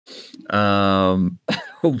Welcome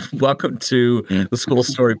to the School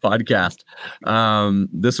Story Podcast.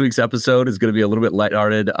 This week's episode is going to be a little bit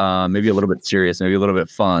lighthearted, maybe a little bit serious, maybe a little bit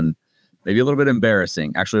fun, maybe a little bit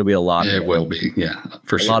embarrassing. Actually, it'll be a lot. It will be, yeah,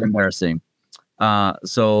 for sure. A lot embarrassing.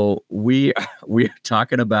 So we're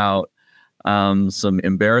talking about some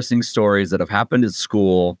embarrassing stories that have happened at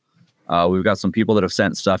school. We've got some people that have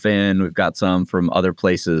sent stuff in. We've got some from other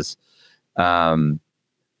places.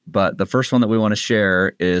 But the first one that we want to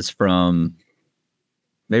share is from,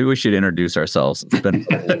 maybe we should introduce ourselves.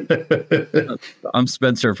 I'm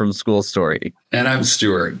Spencer from School Story. And I'm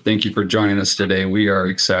Stuart. Thank you for joining us today. We are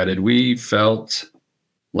excited. We felt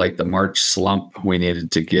like the March slump. We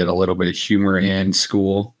needed to get a little bit of humor in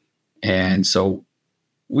school. And so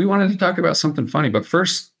we wanted to talk about something funny. But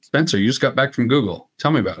first, Spencer, you just got back from Google.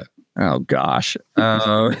 Tell me about it. Oh, gosh.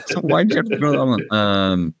 So why did you have to know that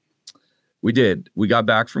one? We did. We got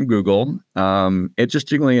back from Google.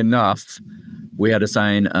 Interestingly enough, we had to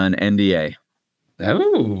sign an NDA.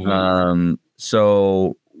 Oh.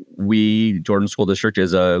 So Jordan School District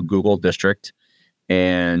is a Google district,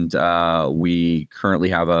 and we currently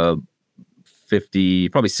have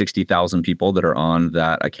probably 60,000 people that are on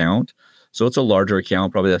that account. So it's a larger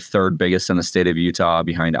account, probably the third biggest in the state of Utah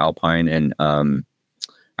behind Alpine. And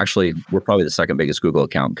actually, we're probably the second biggest Google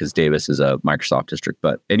account because Davis is a Microsoft district.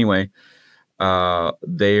 But anyway,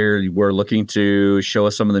 they were looking to show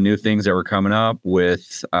us some of the new things that were coming up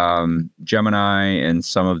with Gemini and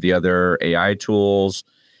some of the other AI tools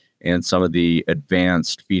and some of the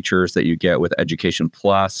advanced features that you get with Education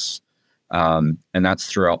Plus. And that's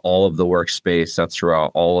throughout all of the workspace. That's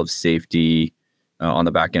throughout all of safety on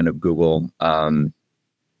the back end of Google. And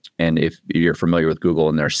if you're familiar with Google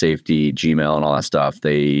and their safety, Gmail and all that stuff,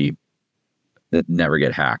 they never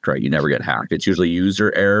get hacked, right? You never get hacked. It's usually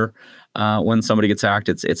user error. When somebody gets hacked,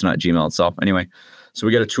 it's not Gmail itself. Anyway, so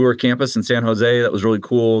we got a tour campus in San Jose. That was really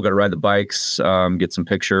cool. Got to ride the bikes, get some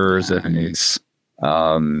pictures. Nice.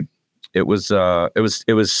 It was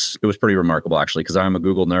pretty remarkable actually, because I'm a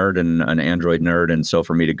Google nerd and an Android nerd, and so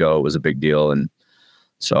for me to go, it was a big deal. And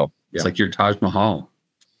so it's like your Taj Mahal.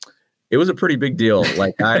 It was a pretty big deal.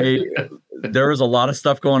 Like there was a lot of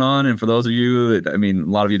stuff going on. And for those of you that, a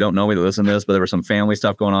lot of you don't know me that listen to this, but there was some family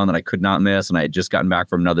stuff going on that I could not miss. And I had just gotten back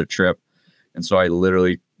from another trip. And so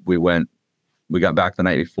we got back the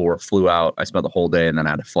night before, flew out. I spent the whole day and then I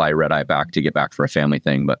had to fly red eye back to get back for a family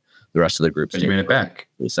thing. But the rest of the group you made it back.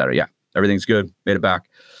 It was Saturday. Yeah. Everything's good. Made it back.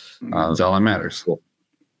 That's all that matters. Cool.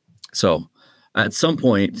 So at some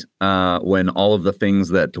point, when all of the things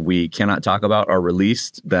that we cannot talk about are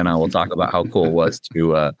released, then I will talk about how cool it was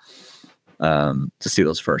to see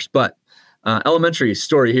those first. But elementary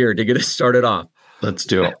story here to get us started off. Let's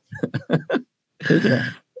do it.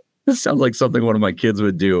 This sounds like something one of my kids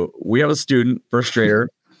would do. We have a student, first grader,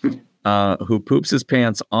 who poops his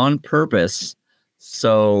pants on purpose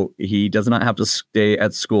so he does not have to stay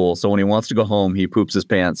at school. So when he wants to go home, he poops his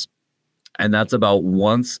pants. And that's about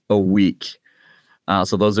once a week.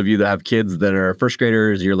 So those of you that have kids that are first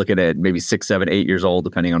graders, you're looking at maybe 6, 7, 8 years old,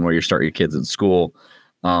 depending on where you start your kids in school.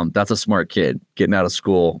 That's a smart kid getting out of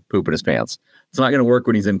school, pooping his pants. It's not going to work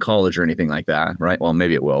when he's in college or anything like that, right? Well,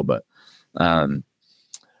 maybe it will, but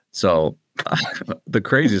so the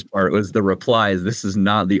craziest part was the replies. This is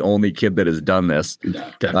not the only kid that has done this. No,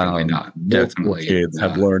 definitely not. Definitely kids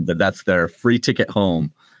have learned that that's their free ticket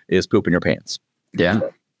home is pooping your pants. Yeah.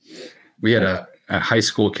 We had a high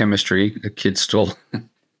school chemistry. A kid stole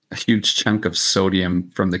a huge chunk of sodium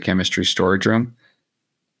from the chemistry storage room.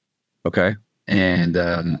 Okay. And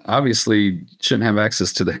obviously shouldn't have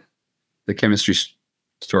access to the chemistry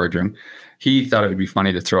storage room. He thought it would be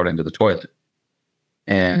funny to throw it into the toilet.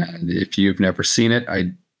 And if you've never seen it,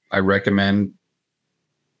 I recommend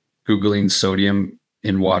Googling sodium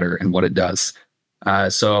in water and what it does.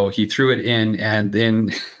 So he threw it in, and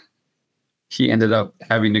then he ended up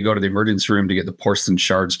having to go to the emergency room to get the porcelain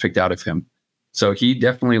shards picked out of him. So he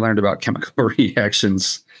definitely learned about chemical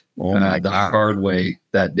reactions the hard way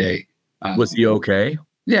that day. Was he okay?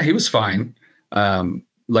 Yeah, he was fine.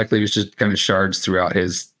 Luckily, it was just kind of shards throughout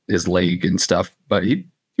his leg and stuff. But he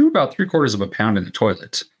threw about 3/4 of a pound in the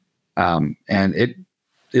toilet. And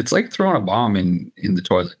it's like throwing a bomb in the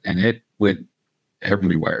toilet, and it went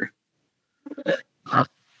everywhere.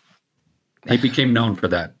 He became known for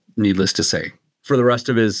that, needless to say. For the rest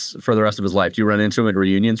of his life. Do you run into him at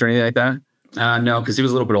reunions or anything like that? No, because he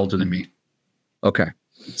was a little bit older than me. Okay.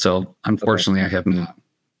 So unfortunately, I have not.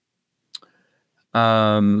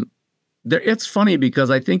 It's funny because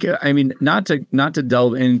I think, not to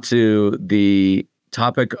delve into the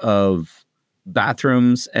topic of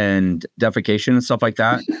bathrooms and defecation and stuff like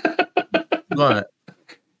that, but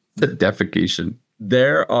The defecation.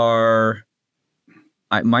 There are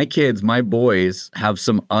my boys have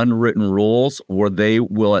some unwritten rules where they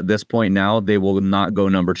will, at this point now, they will not go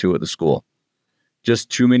number 2 at the school.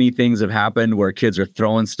 Just too many things have happened where kids are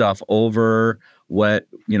throwing stuff over, wet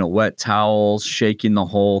towels, shaking the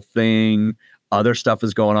whole thing. Other stuff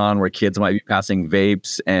is going on where kids might be passing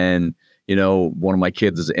vapes, and one of my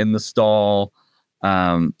kids is in the stall.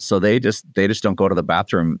 So they just don't go to the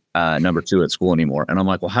bathroom number 2 at school anymore. And I'm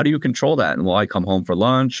like, well, how do you control that? And I come home for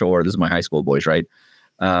lunch, or this is my high school boys, right?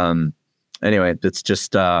 Anyway, it's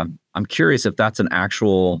just I'm curious if that's an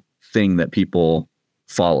actual thing that people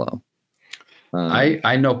follow.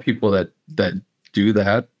 I know people that do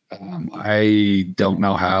that. I don't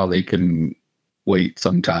know how they can wait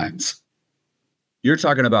sometimes. You're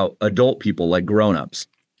talking about adult people, like grown-ups.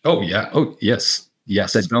 Oh, yeah. Oh, yes.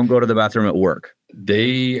 Yes. That don't go to the bathroom at work.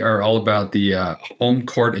 They are all about the home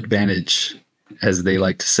court advantage, as they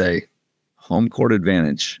like to say. Home court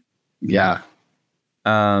advantage. Yeah.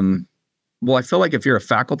 Well, I feel like if you're a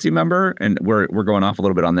faculty member, and we're going off a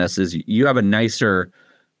little bit on this, is you have a nicer,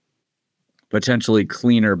 potentially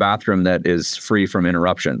cleaner bathroom that is free from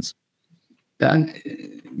interruptions.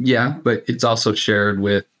 Yeah, but it's also shared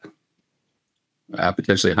with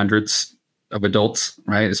potentially hundreds of adults,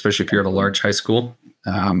 right? Especially if you're at a large high school.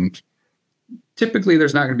 Typically,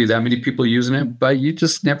 there's not going to be that many people using it, but you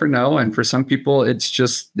just never know. And for some people, it's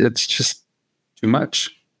just too much.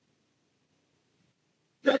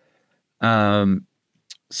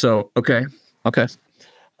 So okay. So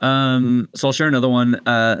I'll share another one.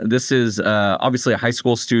 This is obviously a high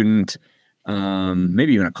school student,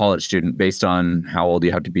 maybe even a college student, based on how old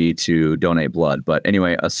you have to be to donate blood. But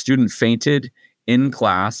anyway, a student fainted in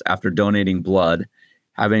class after donating blood,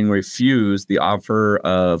 having refused the offer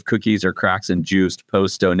of cookies or cracks and juice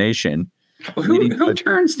post-donation. Who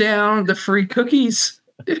turns down the free cookies?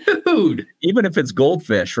 Dude. Even if it's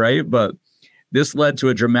goldfish, right? But this led to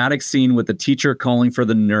a dramatic scene with the teacher calling for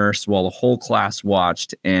the nurse while the whole class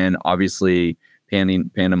watched, and obviously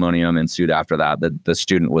pandemonium ensued after that. The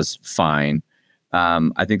student was fine.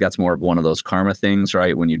 I think that's more of one of those karma things,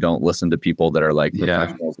 right? When you don't listen to people that are like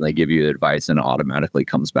professionals and they give you advice, and it automatically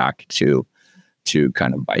comes back to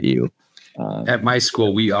kind of bite you. At my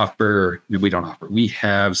school, we have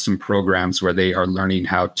some programs where they are learning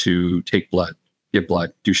how to take blood, give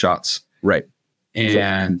blood, do shots. Right.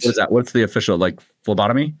 And so what is that? What's the official, like,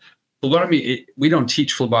 phlebotomy? Phlebotomy, we don't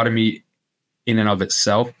teach phlebotomy in and of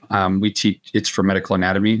itself. We teach it's for medical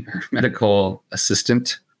anatomy or medical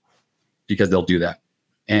assistant, because they'll do that.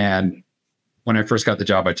 And when I first got the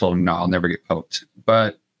job, I told them, no, I'll never get poked.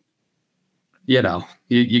 But,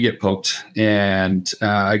 you get poked. And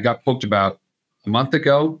I got poked about a month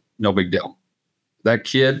ago. No big deal. That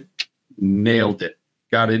kid nailed it.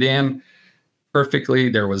 Got it in perfectly.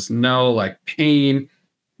 There was no pain.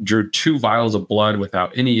 Drew 2 vials of blood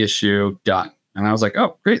without any issue. Done. And I was like,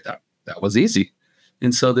 oh, great. That was easy.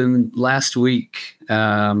 And so then last week,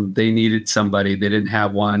 they needed somebody. They didn't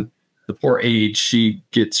have one. The poor aide, she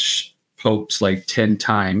gets poked 10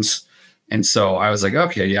 times. And so I was like,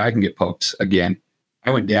 okay, yeah, I can get poked again.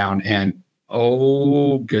 I went down, and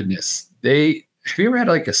oh goodness. Have you ever had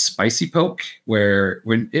a spicy poke where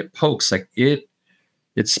when it pokes,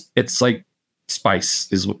 it's like spice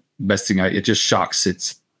is the best thing. It just shocks.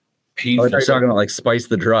 It's painful. Oh, you're talking about Spice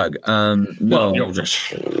the drug. No,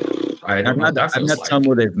 I've had some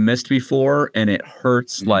where they've missed before, and it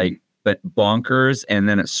hurts but bonkers, and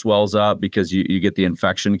then it swells up because you get the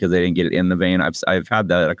infection because they didn't get it in the vein. I've had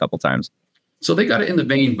that a couple times. So they got it in the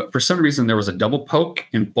vein, but for some reason there was a double poke,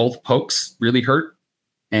 and both pokes really hurt.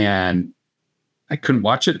 And I couldn't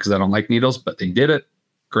watch it because I don't like needles, but they did it.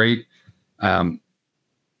 Great. I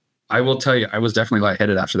will tell you, I was definitely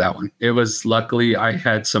lightheaded after that one. It was, luckily I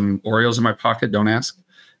had some Oreos in my pocket, don't ask,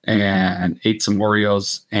 and ate some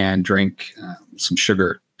Oreos and drank some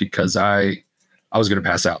sugar because I was going to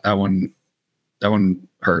pass out. That one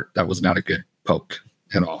hurt. That was not a good poke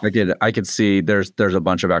at all. I could see there's a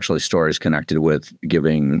bunch of actually stories connected with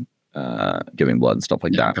giving blood and stuff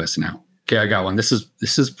like that. Passing out. Okay, I got one. This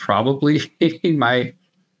is probably my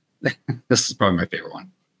favorite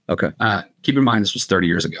one. Okay. Keep in mind, this was 30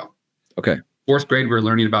 years ago. Okay. 4th grade, we were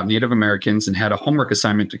learning about Native Americans and had a homework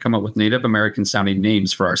assignment to come up with Native American sounding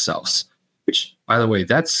names for ourselves, which, by the way,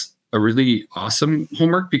 that's a really awesome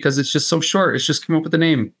homework because it's just so short. It's just come up with a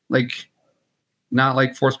name, not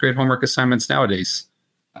like 4th grade homework assignments nowadays.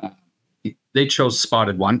 They chose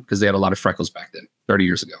Spotted One because they had a lot of freckles back then, 30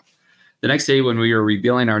 years ago. The next day, when we were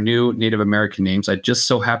revealing our new Native American names, I just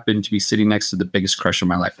so happened to be sitting next to the biggest crush of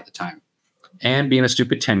my life at the time. And being a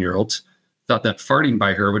stupid 10-year-old, thought that farting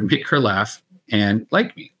by her would make her laugh and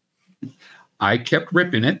like me. I kept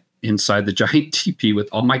ripping it inside the giant teepee with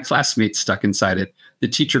all my classmates stuck inside it, the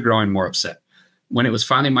teacher growing more upset. When it was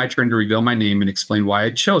finally my turn to reveal my name and explain why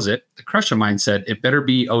I chose it, the crush of mine said, "It better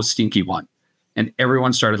be Oh Stinky One." And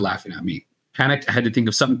everyone started laughing at me. Panicked, I had to think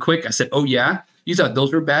of something quick. I said, "Oh yeah? You thought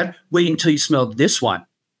those were bad? Wait until you smell this one."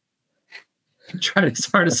 I tried as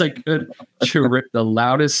hard as I could to rip the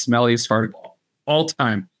loudest, smelliest fart of all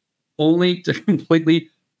time, only to completely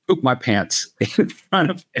poop my pants in front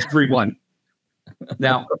of everyone.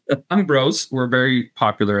 Now, tongue bros were very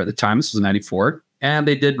popular at the time. This was 94, and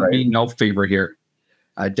they did me no favor here.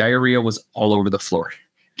 Diarrhea was all over the floor.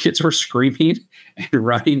 Kids were screaming and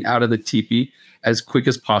running out of the teepee as quick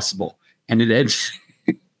as possible. And it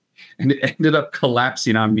ended up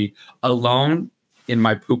collapsing on me alone in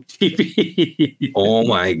my poop teepee. Oh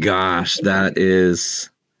my gosh, that is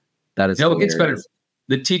No, it gets better.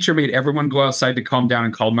 The teacher made everyone go outside to calm down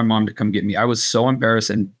and called my mom to come get me. I was so embarrassed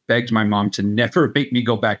and begged my mom to never make me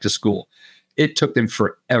go back to school. It took them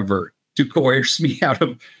forever to coerce me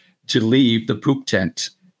to leave the poop tent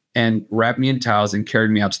and wrap me in towels and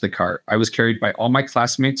carried me out to the car. I was carried by all my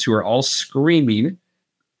classmates who were all screaming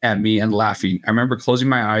at me and laughing. I remember closing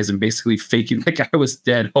my eyes and basically faking like I was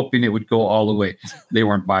dead, hoping it would go all away. They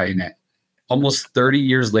weren't buying it. Almost 30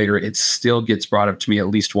 years later, it still gets brought up to me at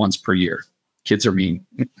least once per year. Kids are mean.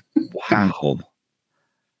 Wow.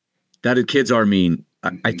 Kids are mean.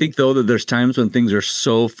 I think, though, that there's times when things are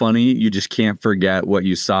so funny, you just can't forget what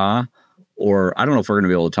you saw. Or I don't know if we're going to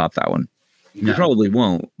be able to top that one. No. You probably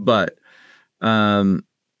won't. But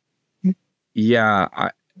yeah,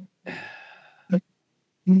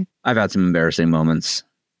 I've had some embarrassing moments.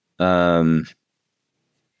 They're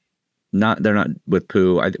not with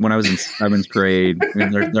poo. When I was in 7th grade, I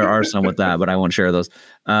mean, there are some with that, but I won't share those.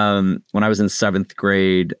 When I was in 7th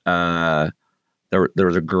grade, there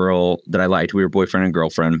was a girl that I liked. We were boyfriend and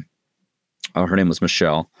girlfriend. Her name was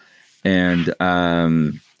Michelle, and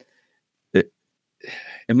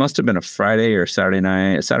it must have been a Friday or Saturday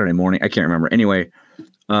morning. I can't remember. Anyway,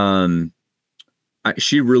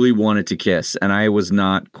 she really wanted to kiss, and I was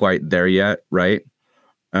not quite there yet, right?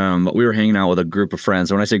 But we were hanging out with a group of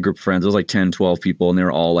friends. When I say group of friends, it was like 10, 12 people, and they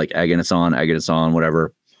were all like egging us on,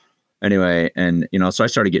 whatever. Anyway, and so I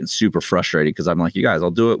started getting super frustrated because I'm like, you guys,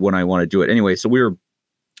 I'll do it when I want to do it. Anyway, so we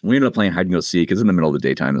ended up playing hide and go seek because in the middle of the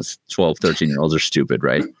daytime, it's 12, 13-year-olds are stupid,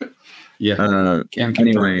 right? Yeah.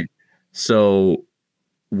 Anyway, so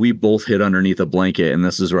we both hid underneath a blanket, and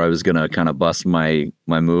this is where I was gonna kind of bust my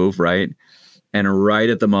move, right? And right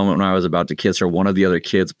at the moment when I was about to kiss her, one of the other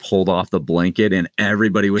kids pulled off the blanket and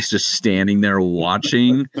everybody was just standing there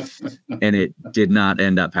watching. And it did not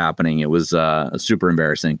end up happening. It was super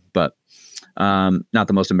embarrassing, but not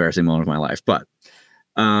the most embarrassing moment of my life. But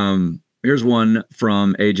here's one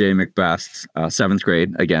from AJ Macbeth, 7th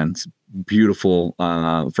grade. Again, it's beautiful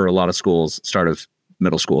for a lot of schools, start of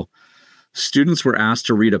middle school. Students were asked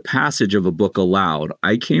to read a passage of a book aloud.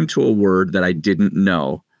 I came to a word that I didn't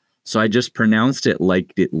know, so I just pronounced it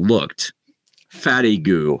like it looked. Fatty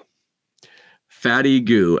goo. Fatty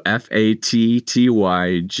goo. Fattygoo.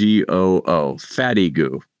 Fatty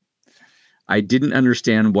goo. I didn't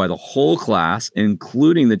understand why the whole class,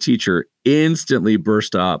 including the teacher, instantly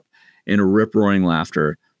burst up in rip-roaring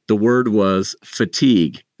laughter. The word was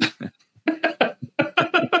fatigue.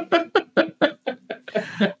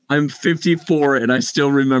 I'm 54 and I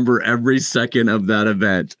still remember every second of that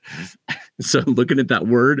event. So looking at that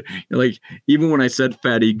word, you're like, even when I said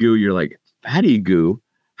fatty goo, you're like, fatty goo?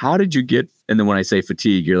 How did you get? And then when I say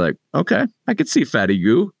fatigue, you're like, okay, I could see fatty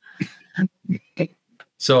goo.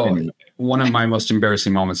 So one of my most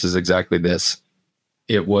embarrassing moments is exactly this.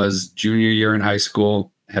 It was junior year in high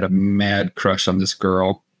school, had a mad crush on this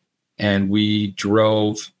girl, and we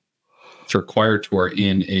drove to a choir tour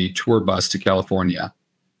in a tour bus to California.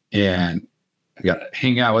 And I got to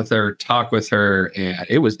hang out with her, talk with her, and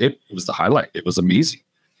it was the highlight. It was amazing.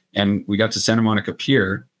 And we got to Santa Monica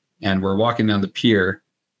Pier, and we're walking down the pier,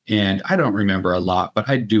 and I don't remember a lot, but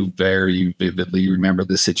I do very vividly remember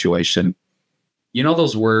this situation. You know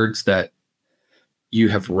those words that you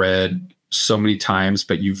have read so many times,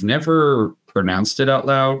 but you've never pronounced it out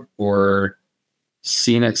loud or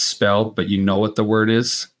seen it spelled, but you know what the word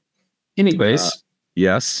is? Anyways.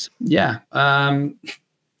 Yes. Yeah.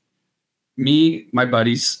 Me, my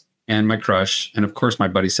buddies, and my crush, and of course my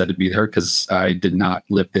buddy said to be there because I did not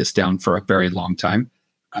live this down for a very long time.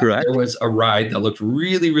 Correct. There was a ride that looked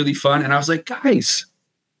really, really fun, and I was like, guys,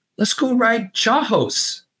 let's go ride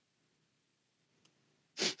Chahos.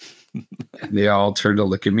 And they all turned to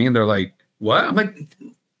look at me, and they're like, what? I'm like,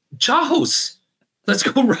 Chahos. Let's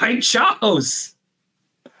go ride Chahos.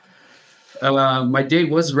 my date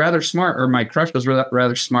was rather smart, or my crush was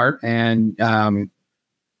rather smart. And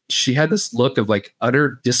she had this look of like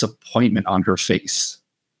utter disappointment on her face.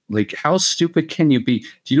 Like, how stupid can you be?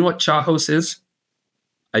 Do you know what Chahos is?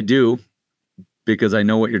 I do, because I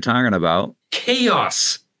know what you're talking about.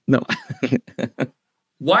 Chaos. No.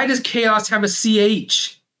 Why does chaos have a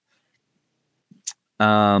CH?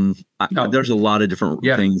 No. There's a lot of different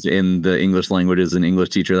things in the English language as an English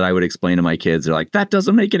teacher that I would explain to my kids. They're like, that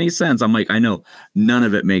doesn't make any sense. I'm like, I know. None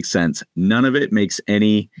of it makes sense. None of it makes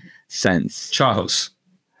any sense. Chahos.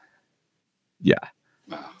 Yeah.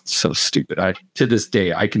 Wow. So stupid. To this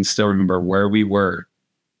day, I can still remember where we were.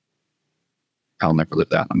 I'll never live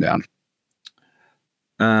that one down.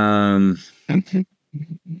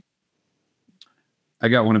 I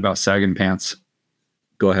got one about sagging pants.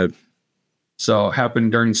 Go ahead. So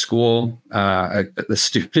happened during school. The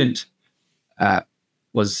student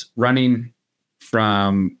was running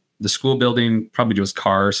from the school building, probably to his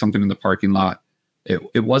car or something in the parking lot.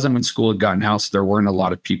 It wasn't when school had gotten out, so there weren't a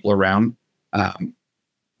lot of people around.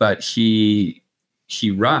 But he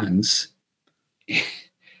runs.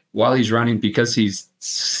 While he's running, because he's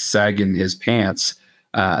sagging his pants,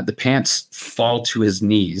 the pants fall to his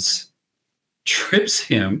knees, trips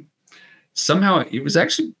him. Somehow, it was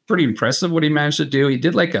actually pretty impressive what he managed to do. He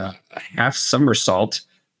did like a half somersault,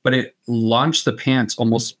 but it launched the pants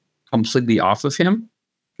almost completely off of him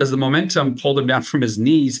because the momentum pulled him down from his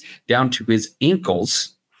knees down to his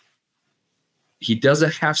ankles. He does a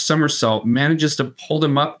half somersault, manages to pull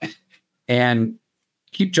him up and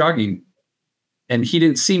keep jogging. And he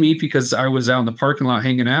didn't see me because I was out in the parking lot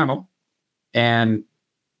hanging out. And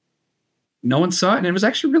no one saw it. And it was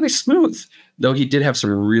actually really smooth. Though he did have some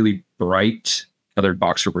really bright colored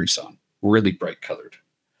boxer briefs on. Really bright colored.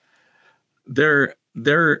 Those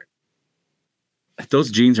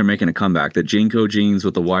jeans are making a comeback. The Jinko jeans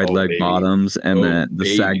with the wide leg bottoms and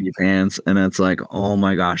the saggy pants. And it's like, oh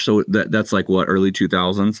my gosh. So that's like what, early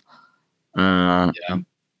 2000s? Yeah.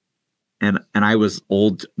 And I was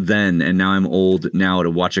old then, and now I'm old now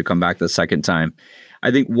to watch it come back the second time.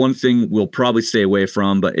 I think one thing we'll probably stay away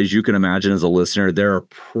from, but as you can imagine as a listener, there are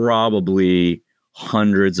probably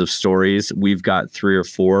hundreds of stories. We've got 3 or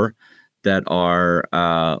 4 that are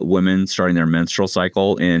women starting their menstrual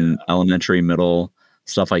cycle in elementary, middle,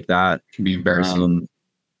 stuff like that. It can be embarrassing.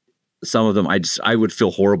 Some of them, I would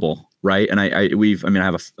feel horrible. Right. And I have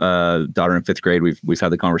a daughter in 5th grade. We've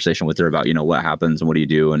had the conversation with her about, what happens and what do you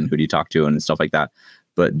do and who do you talk to and stuff like that.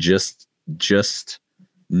 But just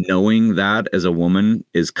knowing that as a woman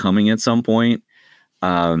is coming at some point,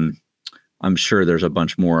 I'm sure there's a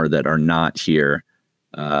bunch more that are not here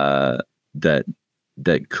that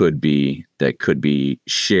could be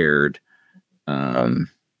shared. Anyway,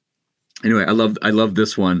 I love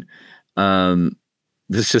this one.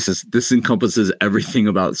 This encompasses everything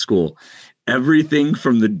about school. Everything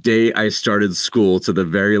from the day I started school to the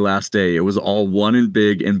very last day. It was all one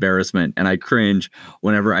big embarrassment. And I cringe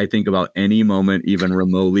whenever I think about any moment even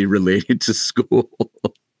remotely related to school.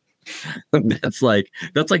 That's like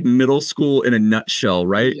middle school in a nutshell,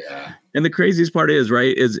 right? Yeah. And the craziest part is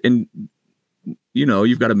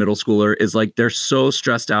you've got a middle schooler is like they're so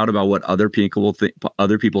stressed out about what other people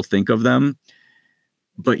think of them.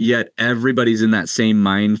 But yet everybody's in that same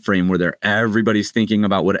mind frame where everybody's thinking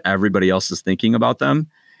about what everybody else is thinking about them.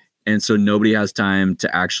 And so nobody has time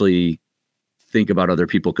to actually think about other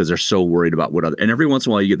people because they're so worried about and every once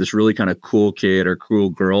in a while you get this really kind of cool kid or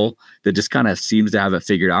cool girl that just kind of seems to have it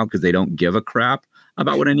figured out because they don't give a crap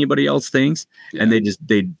about what anybody else thinks. Yeah. And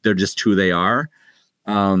they're just who they are.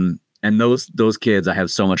 And those kids I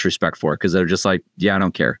have so much respect for because they're just like, yeah, I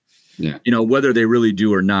don't care. Yeah. Whether they really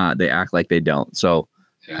do or not, they act like they don't. So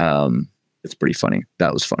it's pretty funny.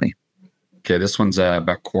 That was funny. Okay, this one's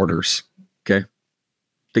about quarters. Okay,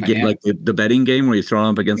 like the betting game where you throw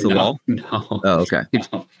them up against the wall. No. Oh, okay.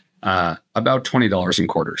 No. About $20 in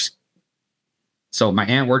quarters. So my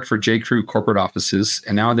aunt worked for J. Crew corporate offices,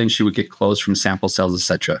 and now and then she would get clothes from sample sales,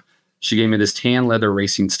 etc. She gave me this tan leather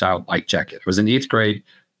racing style bike jacket. I was in 8th grade.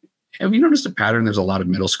 Have you noticed a pattern? There's a lot of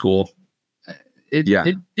middle school. It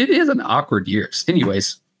is an awkward years.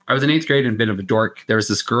 Anyways. I was in 8th grade and a bit of a dork. There was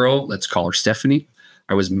this girl, let's call her Stephanie.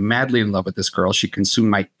 I was madly in love with this girl. She consumed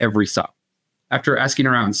my every thought. After asking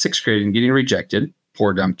around in 6th grade and getting rejected,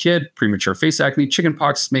 poor dumb kid, premature face acne, chicken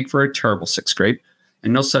pox make for a terrible 6th grade,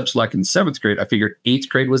 and no such luck in 7th grade, I figured 8th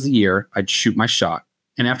grade was the year I'd shoot my shot.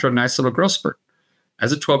 And after a nice little growth spurt.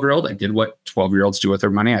 As a 12-year-old, I did what 12-year-olds do with their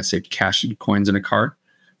money. I saved cash and coins in a car.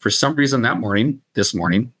 For some reason this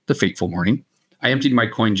morning, the fateful morning, I emptied my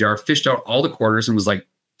coin jar, fished out all the quarters, and was like,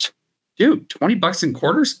 dude, 20 bucks in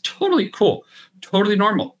quarters? Totally cool. Totally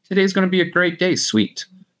normal. Today's going to be a great day. Sweet.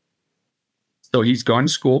 So he's gone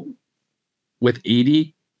to school with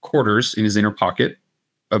 80 quarters in his inner pocket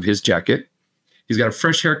of his jacket. He's got a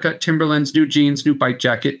fresh haircut, Timberlands, new jeans, new bike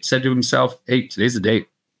jacket. Said to himself, hey, today's the day.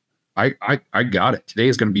 I got it. Today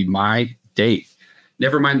is going to be my day.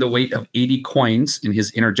 Never mind the weight of 80 coins in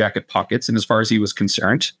his inner jacket pockets. And as far as he was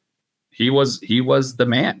concerned, he was the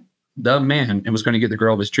man, and was going to get the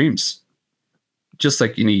girl of his dreams. Just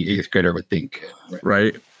like any 8th grader would think.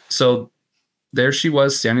 Right. So there she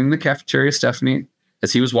was standing in the cafeteria, Stephanie.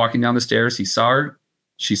 As he was walking down the stairs, he saw her.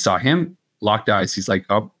 She saw him, locked eyes. He's like,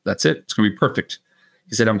 oh, that's it. It's going to be perfect.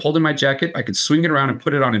 He said, I'm holding my jacket. I could swing it around and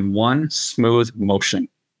put it on in one smooth motion.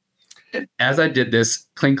 As I did this,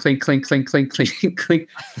 clink, clink, clink, clink, clink, clink, clink,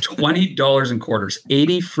 $20 in quarters,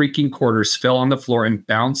 80 freaking quarters fell on the floor and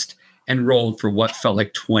bounced and rolled for what felt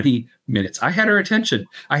like 20 minutes. I had her attention.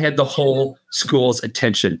 I had the whole school's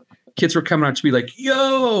attention. Kids were coming up to me like,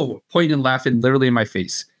 yo, pointing and laughing literally in my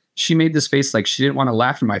face. She made this face like she didn't want to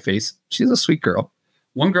laugh in my face. She's a sweet girl.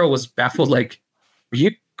 One girl was baffled, like, are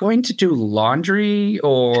you going to do laundry?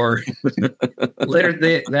 Or later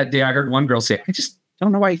that day, I heard one girl say, I just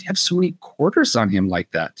don't know why he'd have so many quarters on him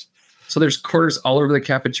like that. So there's quarters all over the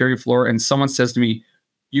cafeteria floor. And someone says to me,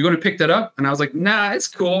 you going to pick that up? And I was like, nah, it's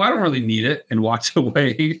cool. I don't really need it. And walked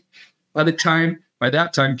away. By that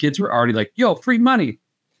time, kids were already like, yo, free money.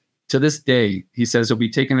 To this day, he says he'll be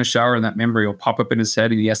taking a shower and that memory will pop up in his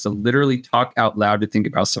head and he has to literally talk out loud to think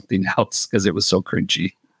about something else because it was so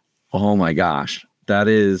cringy. Oh my gosh.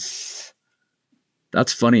 That's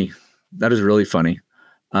funny. That is really funny.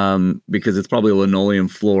 Because it's probably a linoleum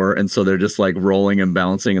floor. And so they're just like rolling and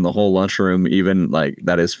bouncing in the whole lunchroom. Even like,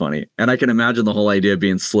 that is funny. And I can imagine the whole idea of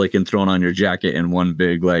being slick and thrown on your jacket in one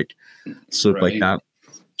big, like swoop like that.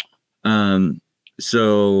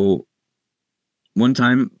 So one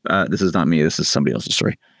time, this is not me, this is somebody else's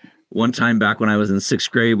story. One time back when I was in 6th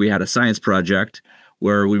grade, we had a science project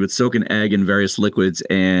where we would soak an egg in various liquids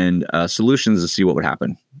and solutions to see what would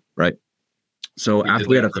happen. Right. So after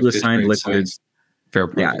we had a few assigned liquids,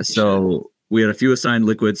 so we had a few assigned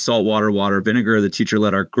liquids, salt water, water, vinegar. The teacher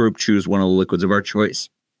let our group choose one of the liquids of our choice.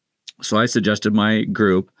 So I suggested my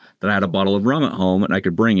group that I had a bottle of rum at home and I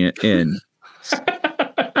could bring it in.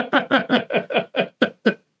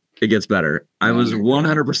 It gets better. I was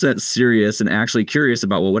 100% serious and actually curious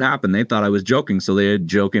about what would happen. They thought I was joking, so they had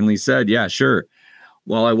jokingly said, yeah, sure.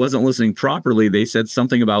 While I wasn't listening properly, they said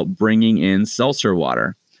something about bringing in seltzer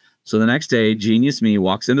water. So the next day, genius me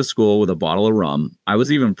walks into school with a bottle of rum. I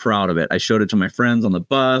was even proud of it. I showed it to my friends on the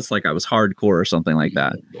bus like I was hardcore or something like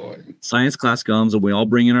that. Oh, science class comes and we all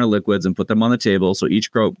bring in our liquids and put them on the table. So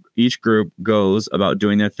each group goes about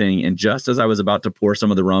doing their thing. And just as I was about to pour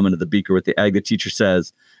some of the rum into the beaker with the egg, the teacher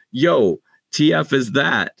says, yo, TF is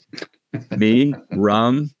that? Me,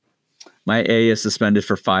 rum. My A is suspended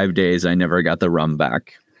for 5 days. I never got the rum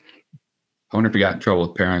back. I wonder if you got in trouble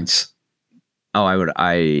with parents. Oh,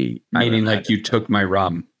 Meaning like you took my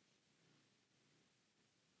rum.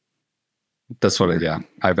 That's what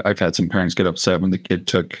I've had some parents get upset when the kid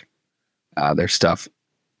took their stuff.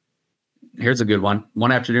 Here's a good one.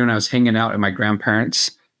 One afternoon, I was hanging out at my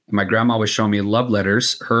grandparents', and my grandma was showing me love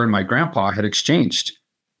letters her and my grandpa had exchanged.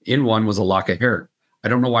 In one was a lock of hair. I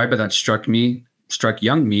don't know why, but that struck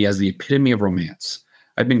young me as the epitome of romance.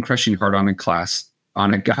 I'd been crushing hard on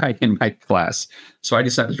a guy in my class. So I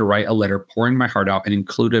decided to write a letter pouring my heart out and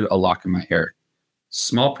included a lock in my hair.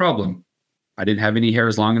 Small problem. I didn't have any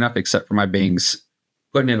hairs long enough except for my bangs.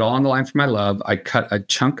 Putting it all on the line for my love, I cut a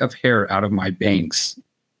chunk of hair out of my bangs.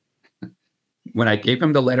 When I gave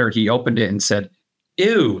him the letter, he opened it and said,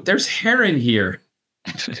 ew, there's hair in here.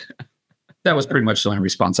 That was pretty much the only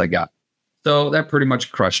response I got. So that pretty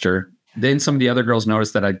much crushed her. Then some of the other girls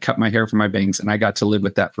noticed that I'd cut my hair from my bangs, and I got to live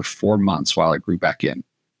with that for 4 months while it grew back in.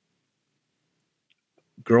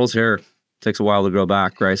 Girls' hair takes a while to grow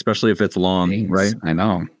back, right? Especially if it's long, bangs, right? I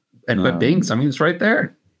know. But bangs, I mean, it's right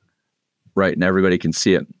there. Right, and everybody can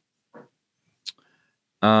see it.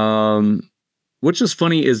 Which is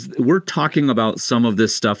funny is we're talking about some of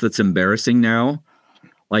this stuff that's embarrassing now,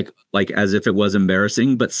 like as if it was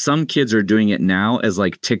embarrassing, but some kids are doing it now as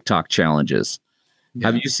like TikTok challenges. Yeah.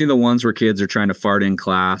 Have you seen the ones where kids are trying to fart in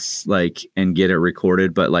class, like, and get it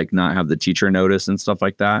recorded, but like not have the teacher notice and stuff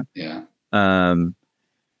like that? Yeah.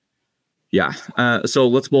 So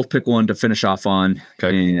let's both pick one to finish off on.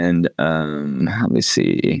 Okay. And let me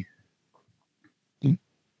see.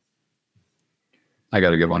 I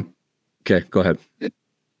got a good one. Okay, go ahead.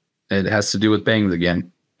 It has to do with bangs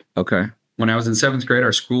again. Okay. When I was in 7th grade,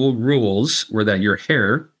 our school rules were that your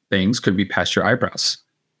hair bangs could be past your eyebrows.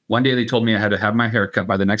 One day they told me I had to have my hair cut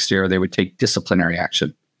by the next year or they would take disciplinary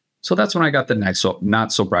action. So that's when I got the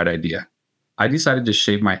not so bright idea. I decided to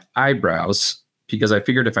shave my eyebrows because I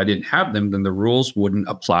figured if I didn't have them, then the rules wouldn't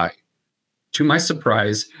apply. To my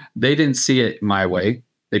surprise, they didn't see it my way.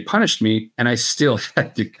 They punished me, and I still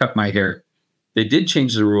had to cut my hair. They did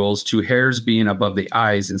change the rules to hairs being above the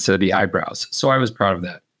eyes instead of the eyebrows, so I was proud of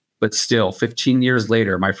that. But still, 15 years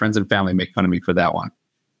later, my friends and family make fun of me for that one.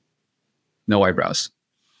 No eyebrows.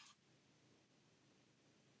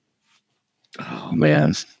 Oh,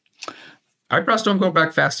 man. Eyebrows don't go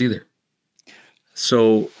back fast either.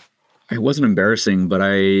 So it wasn't embarrassing, but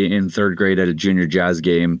in third grade at a junior jazz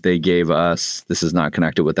game, they gave us, this is not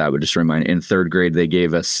connected with that, but just a reminder, in third grade, they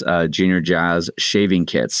gave us junior jazz shaving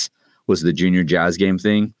kits. Was the junior jazz game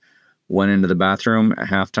thing. Went into the bathroom at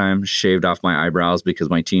halftime, shaved off my eyebrows because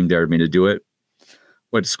my team dared me to do it.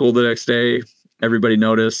 Went to school the next day. Everybody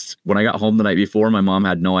noticed. When I got home the night before, my mom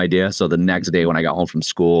had no idea. So the next day when I got home from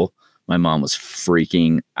school, my mom was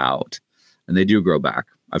freaking out. And they do grow back.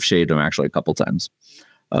 I've shaved them actually a couple times.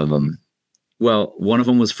 Well, one of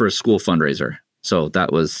them was for a school fundraiser. So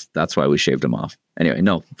that's why we shaved them off. Anyway,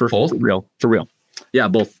 no, for real. Yeah,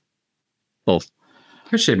 both.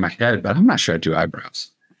 I shaved my head, but I'm not sure I do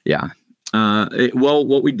eyebrows. Yeah. Well,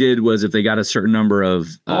 what we did was if they got a certain number of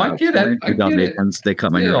I get it. They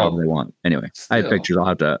cut my hair however they want. Anyway, I have pictures. I'll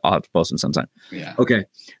have to post them sometime. Yeah. Okay.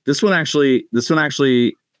 This one actually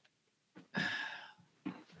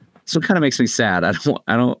kind of makes me sad. I don't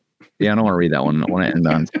want to read that one. I want to end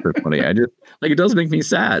on funny. It does make me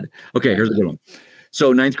sad. Okay, here's a good one.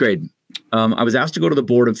 So 9th grade. I was asked to go to the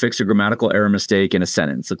board and fix a grammatical error mistake in a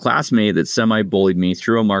sentence. A classmate that semi-bullied me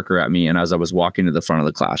threw a marker at me, and as I was walking to the front of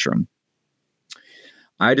the classroom,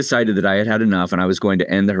 I decided that I had had enough and I was going to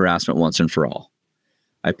end the harassment once and for all.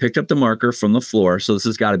 I picked up the marker from the floor. So this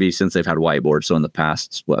has got to be since they've had whiteboards. So in the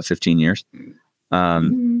past, 15 years? Yeah.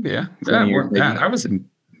 More than that. I was in,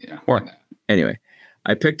 more than that. Anyway,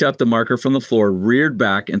 I picked up the marker from the floor, reared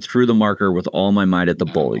back, and threw the marker with all my might at the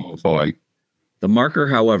bully. Oh, boy. The marker,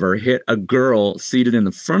 however, hit a girl seated in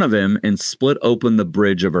the front of him and split open the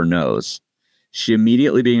bridge of her nose. She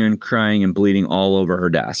immediately began crying and bleeding all over her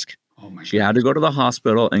desk. She had to go to the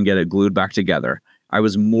hospital and get it glued back together. I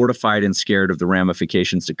was mortified and scared of the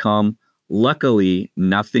ramifications to come. Luckily,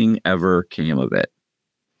 nothing ever came of it.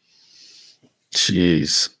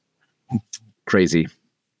 Jeez. Crazy.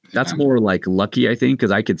 That's more like lucky, I think,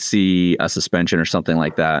 because I could see a suspension or something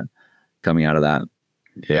like that coming out of that.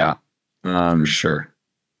 Yeah. For sure.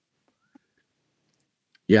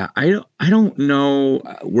 Yeah, I don't know.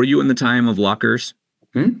 Were you in the time of lockers?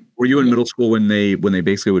 Were you in middle school when they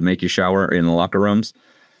basically would make you shower in the locker rooms?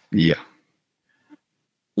 Yeah.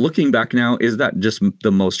 Looking back now, is that just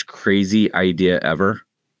the most crazy idea ever?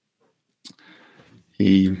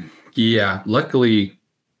 Yeah. Luckily,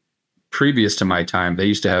 previous to my time, they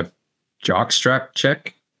used to have jockstrap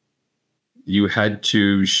check. You had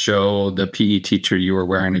to show the PE teacher you were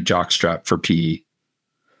wearing a jockstrap for PE.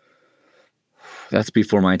 That's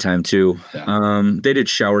before my time too. Yeah. They did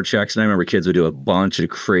shower checks, and I remember kids would do a bunch of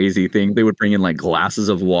crazy things. They would bring in like glasses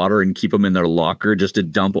of water and keep them in their locker just to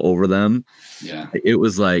dump over them. Yeah, it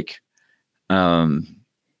was like,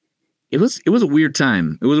 it was a weird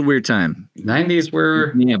time. It was a weird time. 90s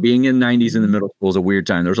were being in 90s in the middle school was a weird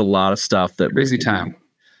time. There was a lot of stuff that crazy time.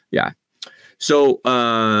 Yeah. So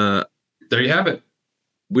there you have it.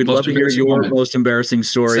 We'd love to hear your most embarrassing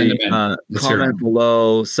story. Comment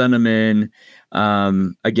below. Send them in.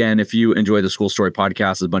 Again, if you enjoy the School Story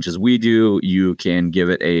podcast as much as we do, you can give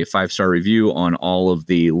it a 5-star review on all of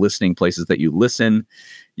the listening places that you listen.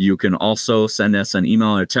 You can also send us an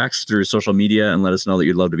email or text through social media and let us know that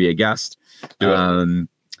you'd love to be a guest. We'd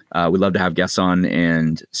love to have guests on.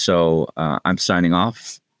 And so I'm signing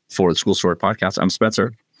off for the School Story podcast. I'm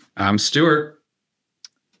Spencer. I'm Stuart.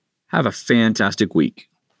 Have a fantastic week.